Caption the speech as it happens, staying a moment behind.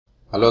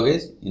Hello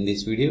guys, in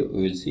this video we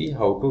will see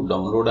how to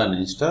download and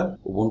install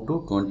Ubuntu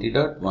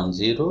 20.10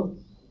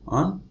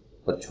 on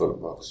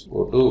VirtualBox.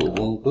 Go to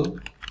ubuntu.com,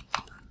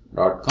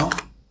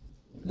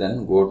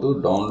 then go to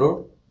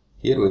download.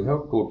 Here we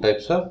have two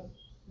types of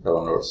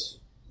downloads.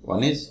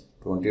 One is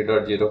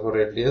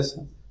 20.04 LTS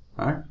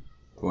and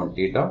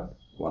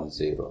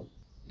 20.10.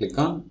 Click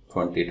on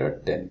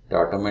 20.10. It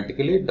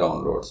automatically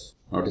downloads.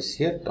 Notice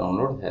here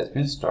download has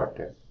been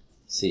started.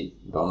 See,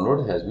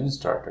 download has been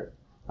started.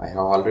 I have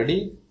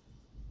already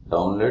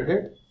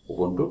downloaded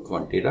Ubuntu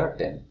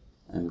 20.10.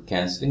 I am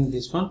cancelling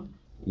this one.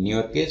 In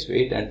your case,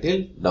 wait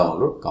until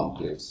download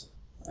completes.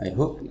 I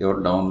hope your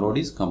download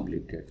is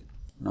completed.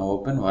 Now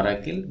open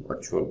Oracle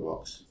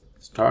VirtualBox.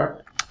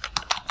 Start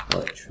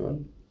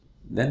Virtual.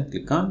 Then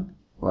click on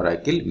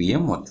Oracle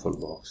VM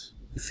VirtualBox.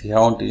 If you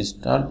haven't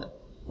installed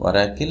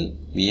Oracle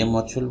VM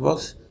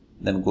VirtualBox,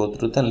 then go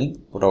through the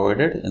link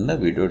provided in the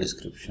video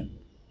description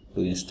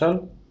to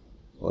install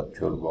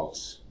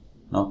VirtualBox.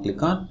 Now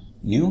click on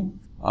New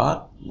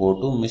or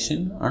go to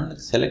machine and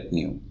select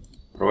new.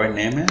 Provide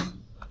name as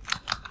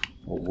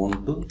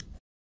Ubuntu.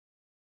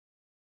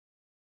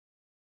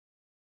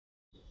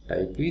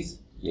 Type is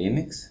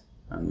Linux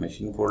and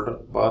machine folder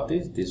path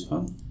is this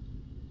one.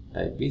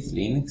 Type is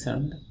Linux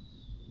and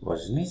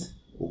version is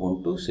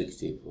Ubuntu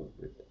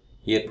 64-bit.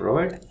 Here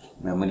provide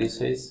memory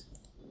size.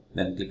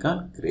 Then click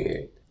on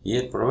create.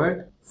 Here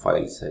provide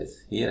file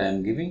size. Here I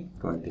am giving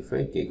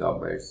 25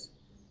 gigabytes.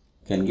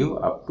 Can give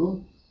up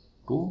to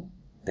 2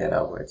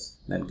 terabytes.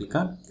 Then click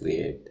on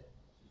create.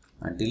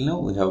 Until now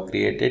we have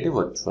created a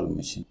virtual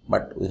machine,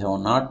 but we have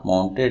not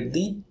mounted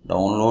the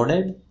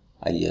downloaded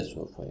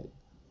ISO file.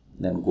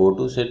 Then go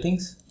to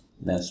settings,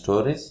 then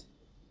storage,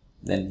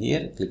 then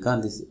here click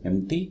on this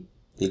empty,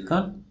 click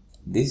on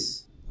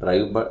this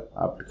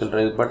optical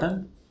drive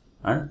button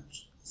and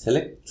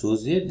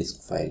choose a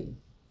disk file.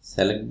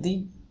 Select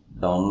the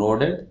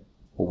downloaded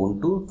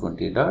Ubuntu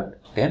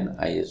 20.10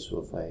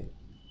 ISO file.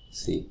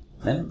 See,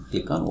 then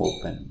click on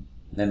open.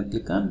 Then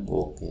click on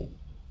OK.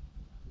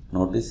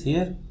 Notice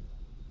here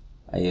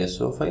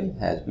ISO file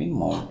has been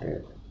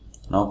mounted.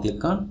 Now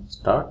click on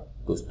start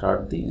to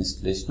start the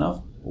installation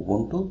of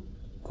Ubuntu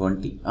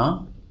 20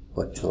 on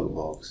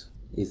VirtualBox.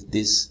 If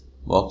this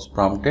box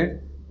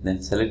prompted, then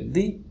select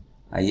the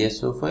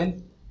ISO file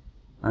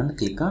and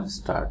click on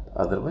start.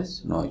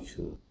 Otherwise no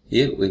issue.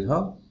 Here we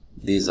have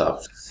these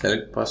options.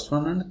 Select first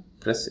one and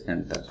press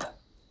enter.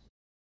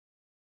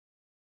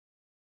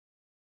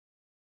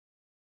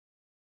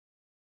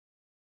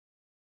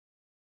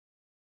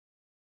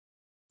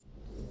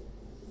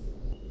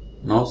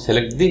 Now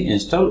select the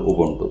install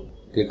Ubuntu.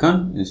 Click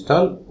on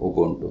install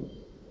Ubuntu.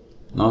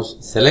 Now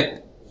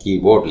select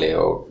keyboard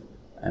layout.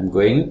 I am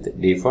going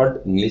with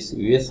default English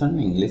US and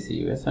English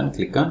US and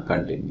click on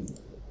continue.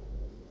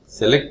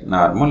 Select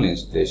normal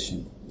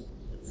installation.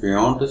 If you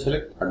want to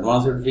select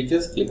advanced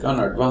features, click on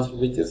advanced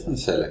features and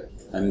select.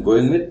 I am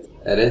going with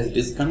erase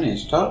disk and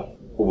install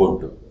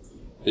Ubuntu.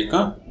 Click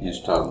on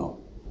install now.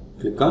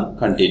 Click on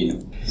continue.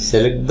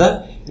 Select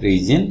the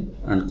region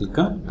and click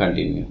on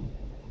continue.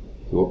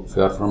 If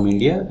you are from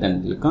India,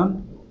 then click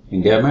on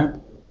India map,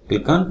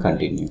 click on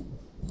continue.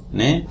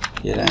 Name,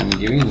 here I am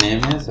giving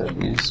name as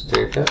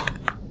administrator.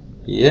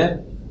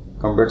 Here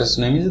computer's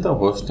name is the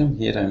host name.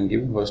 Here I am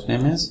giving host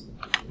name as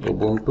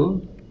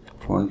Ubuntu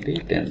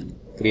 2010.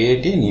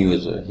 Create a new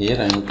user. Here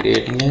I am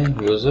creating a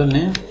user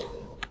name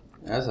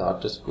as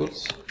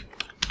Artschools.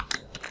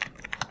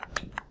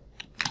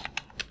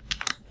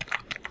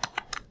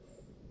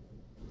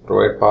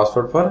 Provide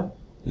password for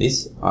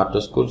this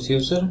Artschools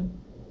user.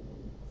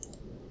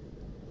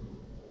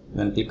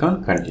 Then click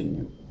on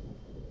continue.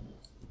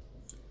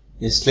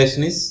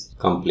 Installation is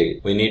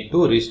complete. We need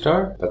to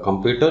restart the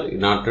computer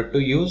in order to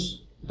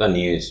use the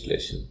new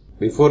installation.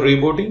 Before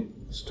rebooting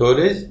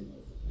storage,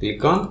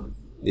 click on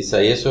this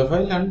ISO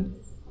file and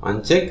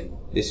uncheck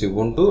this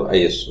Ubuntu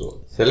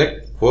ISO.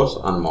 Select force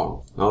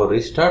unmount. Now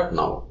restart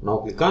now. Now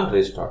click on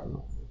restart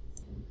now.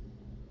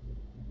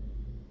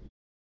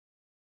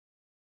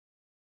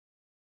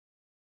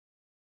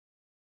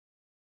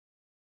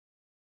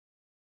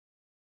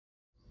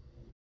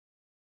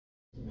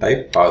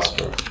 Type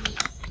password.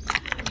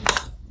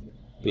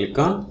 Click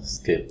on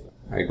skip.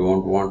 I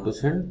don't want to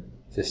send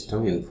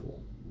system info.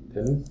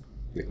 Then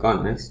click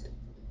on next.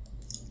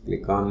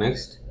 Click on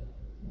next.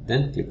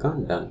 Then click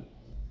on done.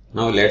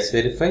 Now let's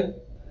verify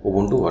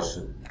Ubuntu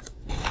version.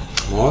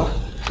 More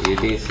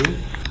etc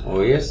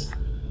OS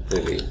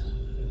release.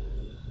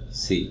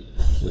 See,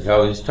 we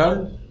have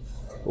installed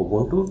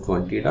Ubuntu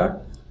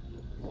 20.10.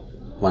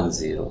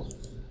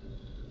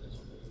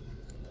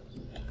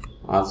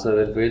 Also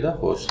verify the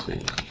host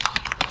name.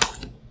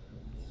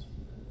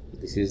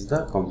 This is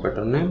the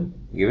computer name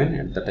given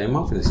at the time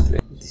of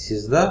installation. This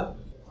is the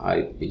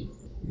IP.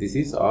 This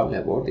is all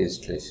about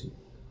installation.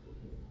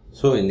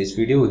 So in this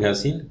video we have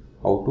seen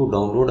how to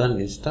download and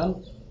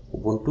install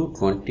Ubuntu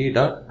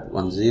 20.10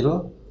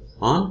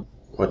 on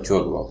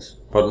VirtualBox.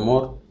 For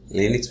more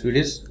Linux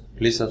videos,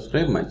 please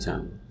subscribe my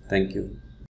channel. Thank you.